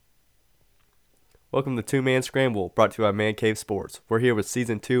Welcome to Two Man Scramble, brought to you by Man Cave Sports. We're here with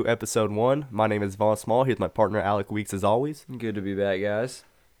Season 2, Episode 1. My name is Vaughn Small. Here's my partner, Alec Weeks, as always. Good to be back, guys.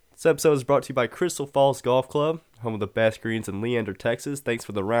 This episode is brought to you by Crystal Falls Golf Club, home of the best greens in Leander, Texas. Thanks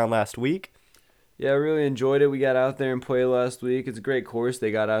for the round last week. Yeah, I really enjoyed it. We got out there and played last week. It's a great course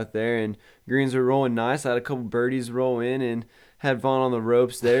they got out there, and greens are rolling nice. I had a couple birdies roll in and had Vaughn on the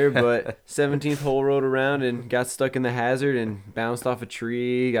ropes there, but 17th hole rolled around and got stuck in the hazard and bounced off a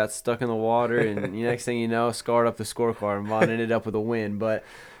tree, got stuck in the water, and the next thing you know, scarred up the scorecard, and Vaughn ended up with a win. But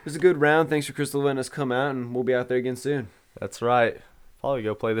it was a good round. Thanks for Crystal letting us come out, and we'll be out there again soon. That's right. Probably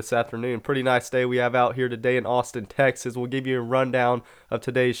go play this afternoon. Pretty nice day we have out here today in Austin, Texas. We'll give you a rundown of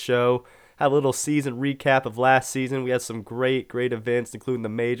today's show. Have a little season recap of last season. We had some great events, including the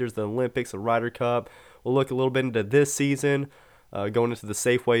majors, the Olympics, the Ryder Cup. We'll look a little bit into this season, going into the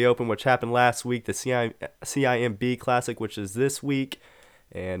Safeway Open, which happened last week, the CIMB Classic, which is this week.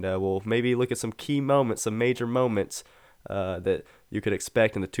 And we'll maybe look at some key moments, some major moments that you could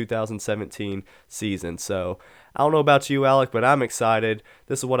expect in the 2017 season. So I don't know about you, Alec, but I'm excited.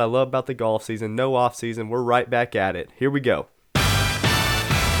 This is what I love about the golf season. No off season. We're right back at it. Here we go.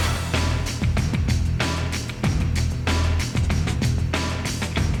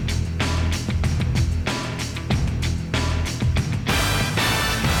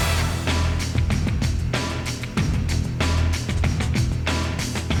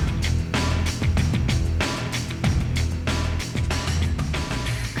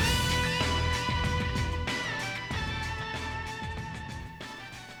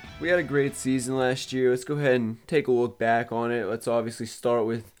 We had a great season last year. Let's go ahead and take a look back on it. Let's obviously start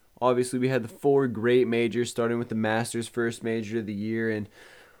with, we had the four great majors, starting with the Masters first major of the year, and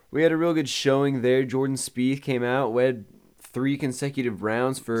we had a real good showing there. Jordan Spieth came out, led 3 consecutive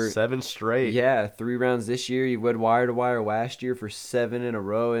rounds for 7 straight. Yeah, 3 rounds this year. He led wire to wire last year for 7 in a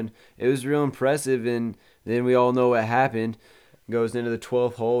row, and it was real impressive. And then we all know what happened. Goes into the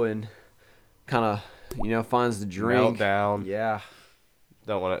 12th hole and kind of, finds the drink. Meltdown. Yeah.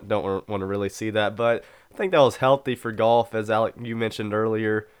 Don't want to really see that, but I think that was healthy for golf, as Alec, you mentioned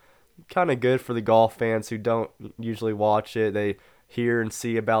earlier. Kind of good for the golf fans who don't usually watch it. They hear and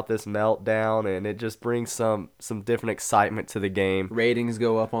see about this meltdown, and it just brings some different excitement to the game. Ratings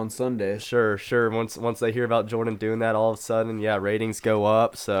go up on Sundays. Sure. Once they hear about Jordan doing that, all of a sudden, yeah, ratings go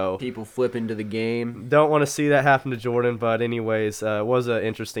up. So people flip into the game. Don't want to see that happen to Jordan, but anyways, it was an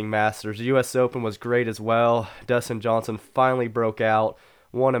interesting Masters. The U.S. Open was great as well. Dustin Johnson finally broke out,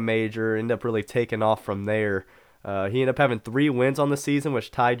 won a major, ended up really taking off from there. He ended up having 3 wins on the season, which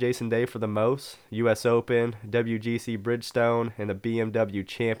tied Jason Day for the most. U.S. Open, WGC Bridgestone, and the BMW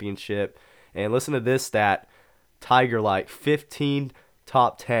Championship. And listen to this stat. Tiger-like, 15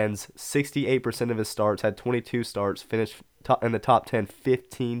 top 10s, 68% of his starts, had 22 starts, finished in the top 10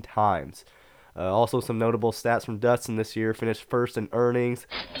 15 times. Also some notable stats from Dustin this year. Finished first in earnings,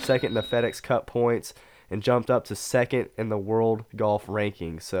 second in the FedEx Cup points, and jumped up to second in the world golf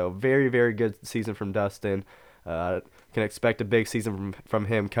rankings. So very, very good season from Dustin. Can expect a big season from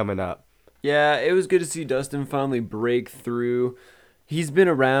him coming up. Yeah, it was good to see Dustin finally break through. He's been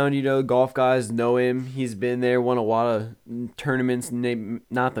around, golf guys know him. He's been there, won a lot of tournaments,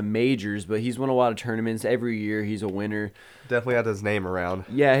 not the majors, but he's won a lot of tournaments. Every year he's a winner. Definitely had his name around.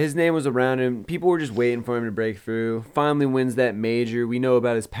 Yeah, his name was around him. People were just waiting for him to break through. Finally wins that major. We know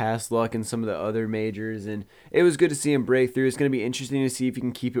about his past luck in some of the other majors, and it was good to see him break through. It's going to be interesting to see if he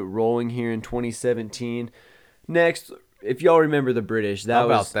can keep it rolling here in 2017. Next, if y'all remember the British, that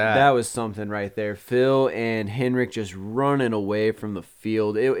was something right there. Phil and Henrik just running away from the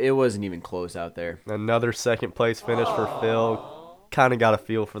field. It wasn't even close out there. Another second place finish for Phil. Kind of got a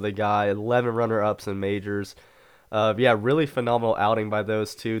feel for the guy. 11 runner-ups in majors. Really phenomenal outing by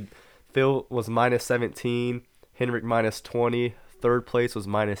those two. Phil was minus 17, Henrik minus 20. Third place was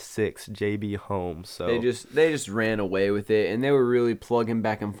minus 6, JB Holmes. So they just ran away with it, and they were really plugging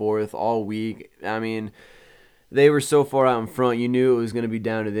back and forth all week. I mean, they were so far out in front, you knew it was going to be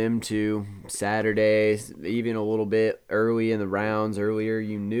down to them two. Saturdays, even a little bit early in the rounds, earlier,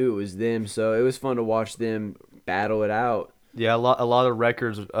 you knew it was them. So it was fun to watch them battle it out. Yeah, a lot of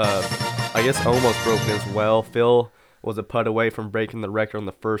records, I guess, almost broken as well. Phil was a putt away from breaking the record on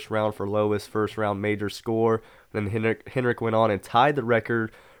the first round for lowest first-round major score. Then Henrik went on and tied the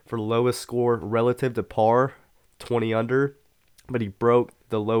record for lowest score relative to par, 20 under. But he broke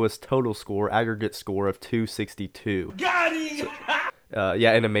the lowest total score, aggregate score of 262. Got him! So,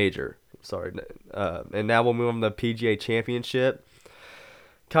 in a major. Sorry. And now we'll move on to the PGA Championship.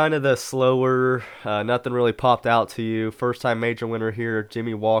 Kind of the slower, nothing really popped out to you. First-time major winner here,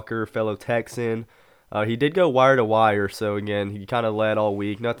 Jimmy Walker, fellow Texan. He did go wire to wire, so again, he kind of led all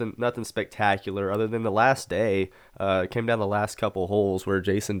week. Nothing spectacular other than the last day. Came down the last couple holes where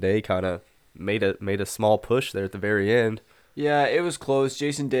Jason Day kind of made a small push there at the very end. Yeah, it was close.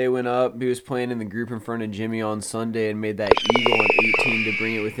 Jason Day went up. He was playing in the group in front of Jimmy on Sunday and made that eagle on 18 to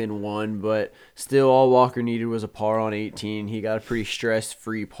bring it within one. But still, all Walker needed was a par on 18. He got a pretty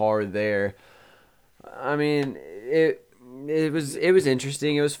stress-free par there. I mean, it was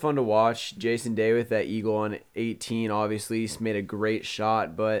interesting. It was fun to watch Jason Day with that eagle on 18. Obviously, he's made a great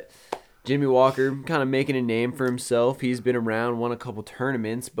shot, but Jimmy Walker kind of making a name for himself. He's been around, won a couple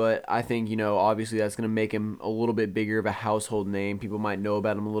tournaments, but I think, obviously that's going to make him a little bit bigger of a household name. People might know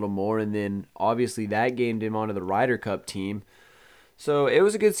about him a little more, and then obviously that gained him onto the Ryder Cup team. So it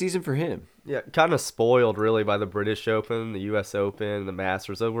was a good season for him. Yeah, kind of spoiled really by the British Open, the U.S. Open, the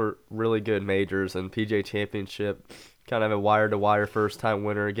Masters. Those were really good majors, and PGA Championship, kind of a wire-to-wire first-time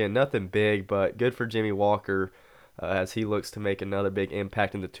winner. Again, nothing big, but good for Jimmy Walker as he looks to make another big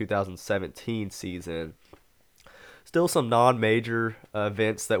impact in the 2017 season. Still some non-major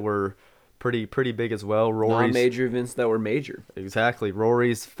events that were pretty big as well. Non-major events that were major. Exactly.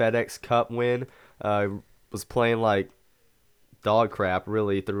 Rory's FedEx Cup win was playing like dog crap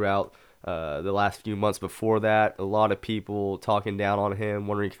really throughout the last few months before that. A lot of people talking down on him,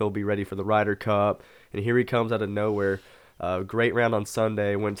 wondering if he'll be ready for the Ryder Cup. And here he comes out of nowhere. Great round on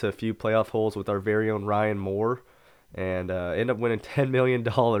Sunday. Went to a few playoff holes with our very own Ryan Moore. And ended up winning $10 million.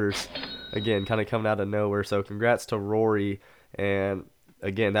 Again, kind of coming out of nowhere. So congrats to Rory. And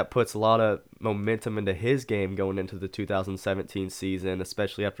again, that puts a lot of momentum into his game going into the 2017 season,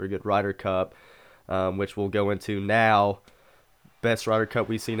 especially after a good Ryder Cup, which we'll go into now. Best Ryder Cup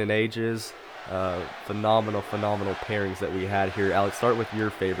we've seen in ages. Phenomenal pairings that we had here. Alex, start with your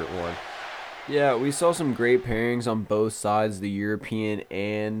favorite one. Yeah, we saw some great pairings on both sides, the European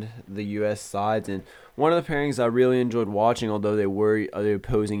and the U.S. sides. And one of the pairings I really enjoyed watching, although they were the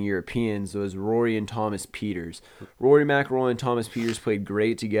opposing Europeans, was Rory and Thomas Pieters. Rory McIlroy and Thomas Pieters played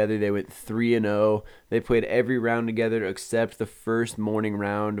great together. They went 3-0. They played every round together except the first morning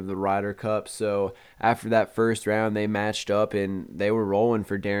round of the Ryder Cup. So after that first round, they matched up and they were rolling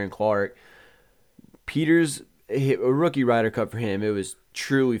for Darren Clarke. Pieters, a rookie Ryder Cup for him, it was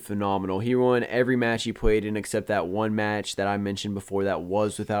truly phenomenal. He won every match he played in except that one match that I mentioned before that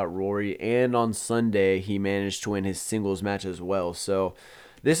was without Rory, and on Sunday he managed to win his singles match as well. So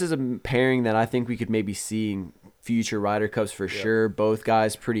this is a pairing that I think we could maybe see in future Ryder Cups for sure. Both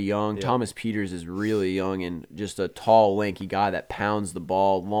guys pretty young. Thomas Pieters is really young and just a tall, lanky guy that pounds the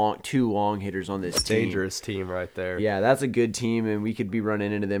ball. Two long hitters on this team. Dangerous team right there. Yeah, that's a good team, and we could be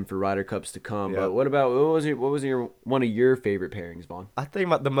running into them for Ryder Cups to come. But what was one of your favorite pairings, Vaughn? I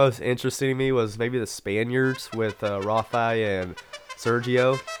think the most interesting to me was maybe the Spaniards with Rafa and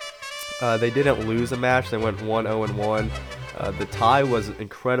Sergio. They didn't lose a match. They went 1-0-1. The tie was an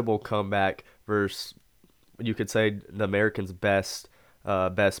incredible comeback versus, you could say, the Americans' best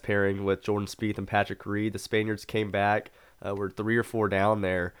pairing with Jordan Spieth and Patrick Reed. The Spaniards came back, were 3 or 4 down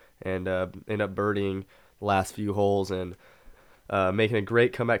there, and ended up birdieing the last few holes and making a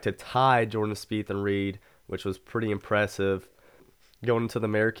great comeback to tie Jordan Spieth and Reed, which was pretty impressive. Going into the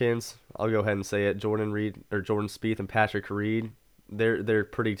Americans, I'll go ahead and say it: Jordan Spieth and Patrick Reed. They're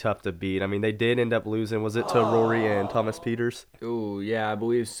pretty tough to beat. I mean, they did end up losing. Was it to Rory and Thomas Pieters? Oh, yeah, I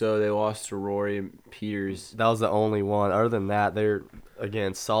believe so. They lost to Rory and Pieters. That was the only one. Other than that, they're,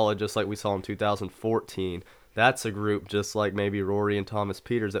 again, solid, just like we saw in 2014. That's a group just like maybe Rory and Thomas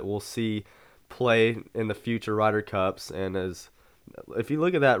Pieters that we'll see play in the future Ryder Cups. And if you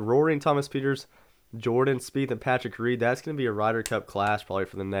look at that, Rory and Thomas Pieters, Jordan Spieth and Patrick Reed, that's going to be a Ryder Cup clash probably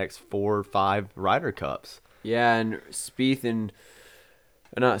for the next 4 or 5 Ryder Cups. Yeah, and Reed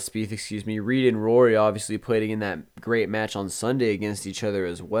and Rory obviously played in that great match on Sunday against each other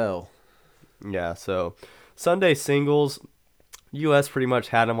as well. Yeah, so Sunday singles, U.S. pretty much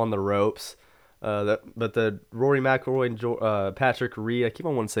had them on the ropes. But the Rory McIlroy and Patrick Reed, I keep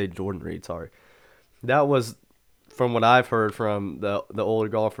on wanting to say Jordan Reed, sorry. That was, from what I've heard from the older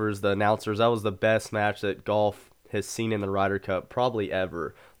golfers, the announcers, that was the best match that golf has seen in the Ryder Cup probably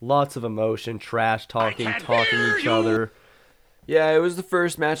ever. Lots of emotion, trash talking each other. Yeah, it was the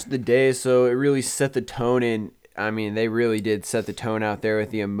first match of the day, so it really set the tone in. I mean, they really did set the tone out there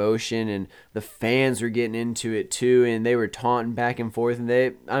with the emotion, and the fans were getting into it too, and they were taunting back and forth, and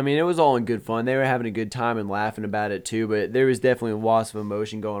it was all in good fun. They were having a good time and laughing about it too, but there was definitely lots of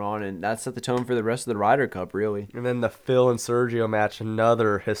emotion going on, and that set the tone for the rest of the Ryder Cup, really. And then the Phil and Sergio match,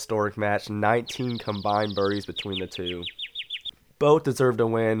 another historic match, 19 combined birdies between the two. Both deserved a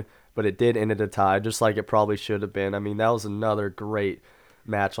win, but it did end at a tie, just like it probably should have been. I mean, that was another great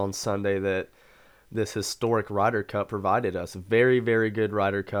match on Sunday that this historic Ryder Cup provided us. Very, very good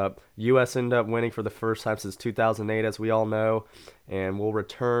Ryder Cup. U.S. ended up winning for the first time since 2008, as we all know, and will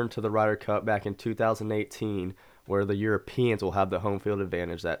return to the Ryder Cup back in 2018, where the Europeans will have the home field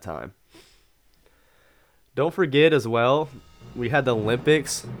advantage that time. Don't forget as well, we had the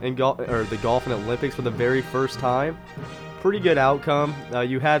Olympics and the golf and Olympics for the very first time. Pretty good outcome.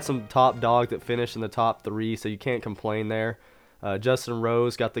 You had some top dogs that finished in the top 3, so you can't complain there. Justin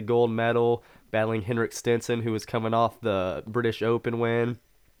Rose got the gold medal, battling Henrik Stenson, who was coming off the British Open win.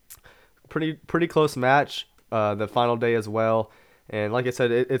 Pretty close match the final day as well. And like I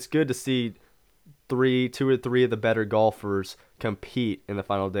said, it's good to see two or three of the better golfers compete in the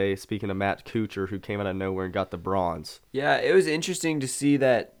final day. Speaking of Matt Kuchar, who came out of nowhere and got the bronze. Yeah, it was interesting to see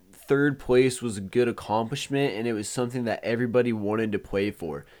that third place was a good accomplishment, and it was something that everybody wanted to play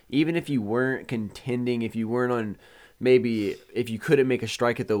for. Even if you weren't contending, if you weren't on, maybe if you couldn't make a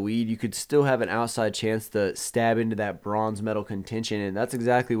strike at the lead, you could still have an outside chance to stab into that bronze medal contention, and that's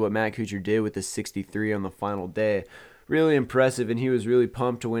exactly what Matt Kuchar did with the 63 on the final day. Really impressive, and he was really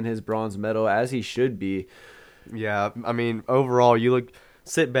pumped to win his bronze medal, as he should be. Yeah, I mean, overall,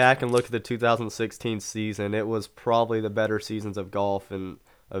 sit back and look at the 2016 season. It was probably the better seasons of golf in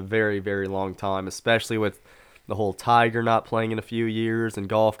a very, very long time, especially with the whole Tiger not playing in a few years and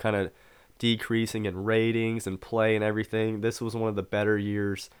golf kind of decreasing in ratings and play and everything. This was one of the better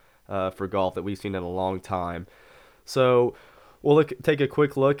years for golf that we've seen in a long time. So we'll take a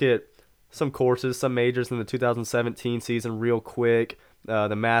quick look at some courses, some majors in the 2017 season real quick.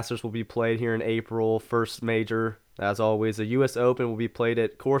 The Masters will be played here in April. First major, as always. The U.S. Open will be played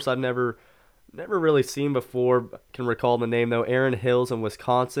at course I've never really seen before. Can recall the name though. Erin Hills in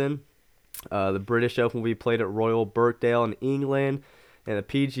Wisconsin. The British Open will be played at Royal Birkdale in England, and the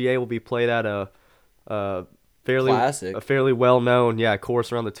PGA will be played at a fairly well-known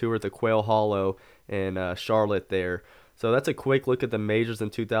course around the tour at the Quail Hollow in Charlotte there. So that's a quick look at the majors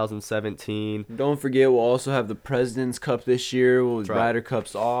in 2017. Don't forget, we'll also have the President's Cup this year with Ryder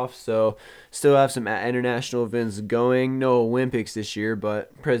Cups off. So still have some international events going. No Olympics this year,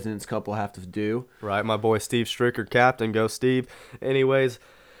 but President's Cup will have to do. Right, my boy Steve Stricker, captain. Go Steve. Anyways,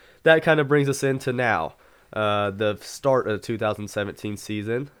 that kind of brings us into now. The start of the 2017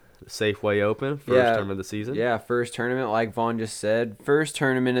 season. Safeway Open, first tournament of the season. Yeah, first tournament, like Vaughn just said. First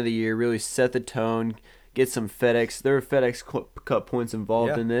tournament of the year, really set the tone. Get some FedEx. There are FedEx Cup points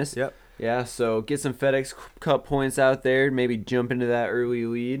involved in this. Yep. Yeah, so get some FedEx Cup points out there. Maybe jump into that early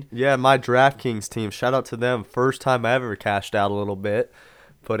lead. Yeah, my DraftKings team. Shout out to them. First time I ever cashed out a little bit.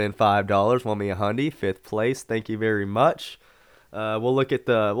 Put in $5. Won me a $100. 5th place. Thank you very much. We'll look at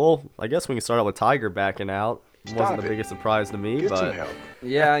I guess we can start out with Tiger backing out. Wasn't the biggest surprise to me, but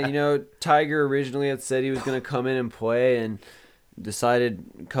yeah, Tiger originally had said he was going to come in and play, and decided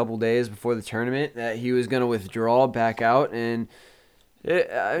a couple days before the tournament that he was going to withdraw, back out, and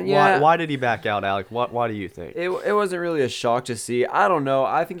why did he back out, Alec? Why do you think? It wasn't really a shock to see. I don't know.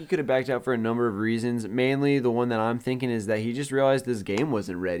 I think he could have backed out for a number of reasons. Mainly the one that I'm thinking is that he just realized his game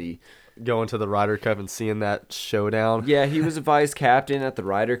wasn't ready. Going to the Ryder Cup and seeing that showdown. Yeah, he was a vice captain at the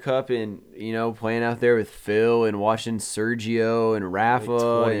Ryder Cup, and playing out there with Phil and watching Sergio and Rafa,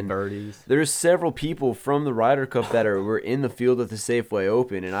 20 and birdies. There's several people from the Ryder Cup that were in the field at the Safeway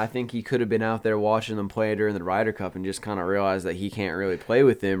Open, and I think he could have been out there watching them play during the Ryder Cup and just kind of realized that he can't really play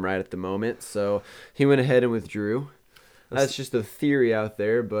with them right at the moment. So he went ahead and withdrew. That's just a theory out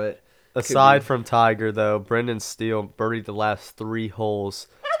there, but aside from Tiger though, Brendan Steele birdied the last 3 holes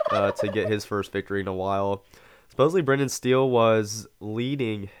to get his first victory in a while. Supposedly Brendan Steele was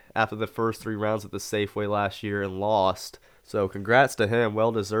leading after the first 3 rounds at the Safeway last year and lost. So congrats to him.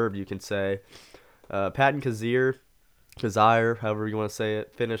 Well deserved, you can say. Patton Kizzire, however you want to say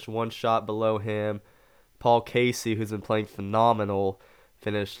it, finished 1 shot below him. Paul Casey, who's been playing phenomenal,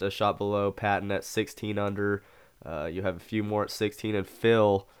 finished a shot below Patton at 16 under. You have a few more at 16, and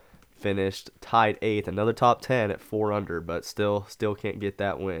Phil finished tied 8th, another top 10 at 4 under, but still can't get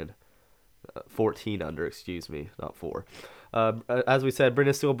that win. 14 under, excuse me, not 4. As we said,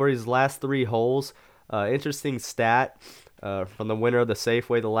 Brendan Steele birdied his last 3 holes. Interesting stat from the winner of the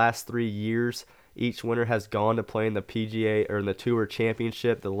Safeway the last 3 years. Each winner has gone to play in the PGA or in the Tour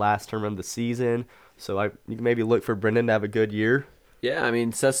Championship the last tournament of the season. So you can maybe look for Brendan to have a good year. Yeah, I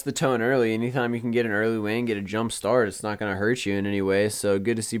mean, sets the tone early. Anytime you can get an early win, get a jump start, it's not going to hurt you in any way. So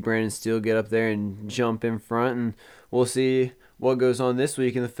good to see Brendan Steele get up there and jump in front. And we'll see what goes on this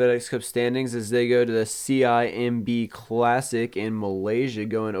week in the FedEx Cup standings as they go to the CIMB Classic in Malaysia,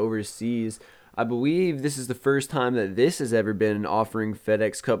 going overseas. I believe this is the first time that this has ever been offering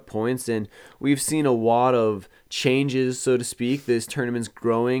FedEx Cup points, and we've seen a lot of changes, so to speak. This tournament's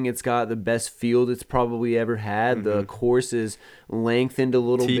growing. It's got the best field it's probably ever had. The course is lengthened a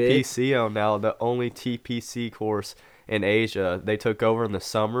little bit. TPC now, the only TPC course in Asia. They took over in the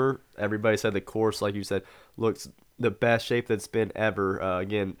summer. Everybody said the course, like you said, looks the best shape that's been ever.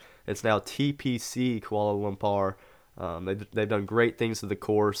 Again, it's now TPC Kuala Lumpur. They've done great things to the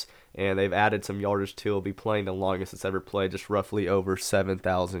course, and they've added some yardage too. It'll be playing the longest it's ever played, just roughly over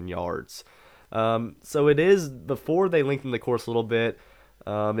 7,000 yards. So it is, before they lengthened the course a little bit,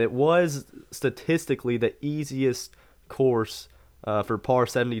 it was statistically the easiest course for par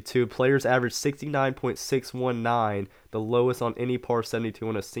 72. Players averaged 69.619, the lowest on any par 72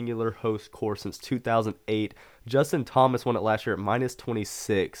 on a singular host course since 2008. Justin Thomas won it last year at minus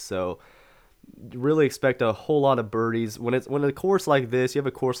 26, so really expect a whole lot of birdies. When a course like this, you have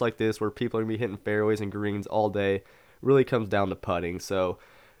a course like this where people are going to be hitting fairways and greens all day, really comes down to putting. So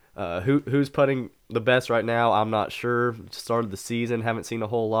who's putting the best right now, I'm not sure. Started the season, haven't seen a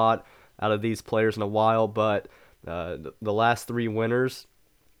whole lot out of these players in a while, but the last three winners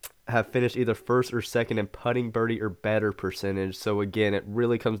have finished either first or second in putting birdie or better percentage. So again, it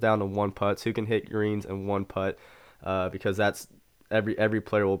really comes down to one putts, who can hit greens and one putt, because that's every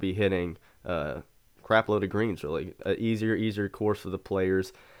player will be hitting crap load of greens. Really, easier course for the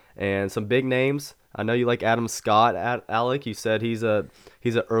players, and some big names. I know you like Adam Scott, Alec. You said he's an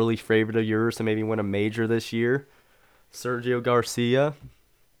early favorite of yours to maybe win a major this year. Sergio Garcia.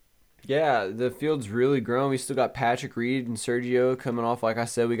 Yeah, the field's really grown. We still got Patrick Reed and Sergio coming off. Like I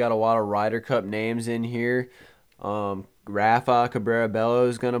said, we got a lot of Ryder Cup names in here. Rafa Cabrera Bello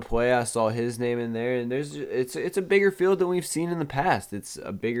is going to play. I saw his name in there, and it's a bigger field than we've seen in the past. It's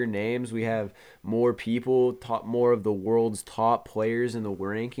bigger names. We have more people, more of the world's top players in the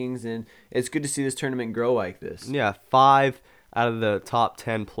rankings, and it's good to see this tournament grow like this. Yeah, 5 out of the top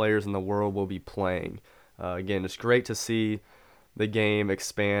 10 players in the world will be playing. Again, it's great to see the game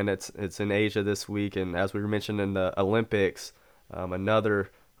expand. It's in Asia this week, and as we mentioned in the Olympics, another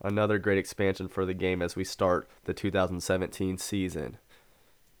great expansion for the game as we start the 2017 season.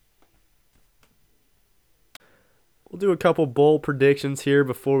 We'll do a couple bold predictions here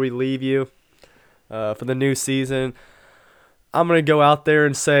before we leave you for the new season. I'm going to go out there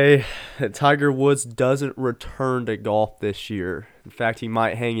and say that Tiger Woods doesn't return to golf this year. In fact, he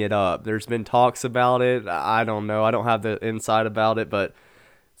might hang it up. There's been talks about it. I don't know. I don't have the insight about it, but it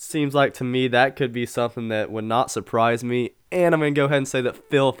seems like to me that could be something that would not surprise me. And I'm going to go ahead and say that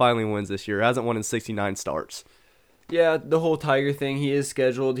Phil finally wins this year. Hasn't won in 69 starts. Yeah, the whole Tiger thing, he is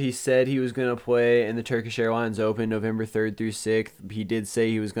scheduled. He said he was going to play in the Turkish Airlines Open November 3rd through 6th. He did say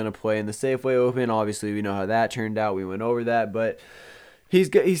he was going to play in the Safeway Open. Obviously, we know how that turned out. We went over that, but he's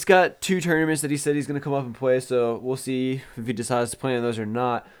got 2 tournaments that he said he's going to come up and play, so we'll see if he decides to play in those or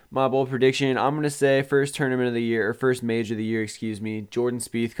not. My bold prediction, I'm going to say first major of the year, Jordan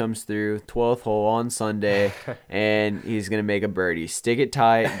Spieth comes through, 12th hole on Sunday, and he's going to make a birdie. Stick it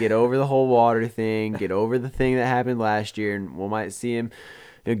tight, get over the whole water thing, get over the thing that happened last year, and we might see him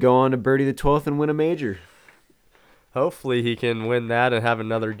go on to birdie the 12th and win a major. Hopefully he can win that and have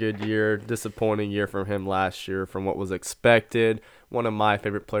another good year. Disappointing year from him last year from what was expected. One of my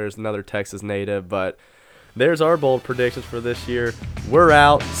favorite players, another Texas native. But there's our bold predictions for this year. We're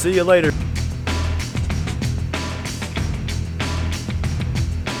out. See you later.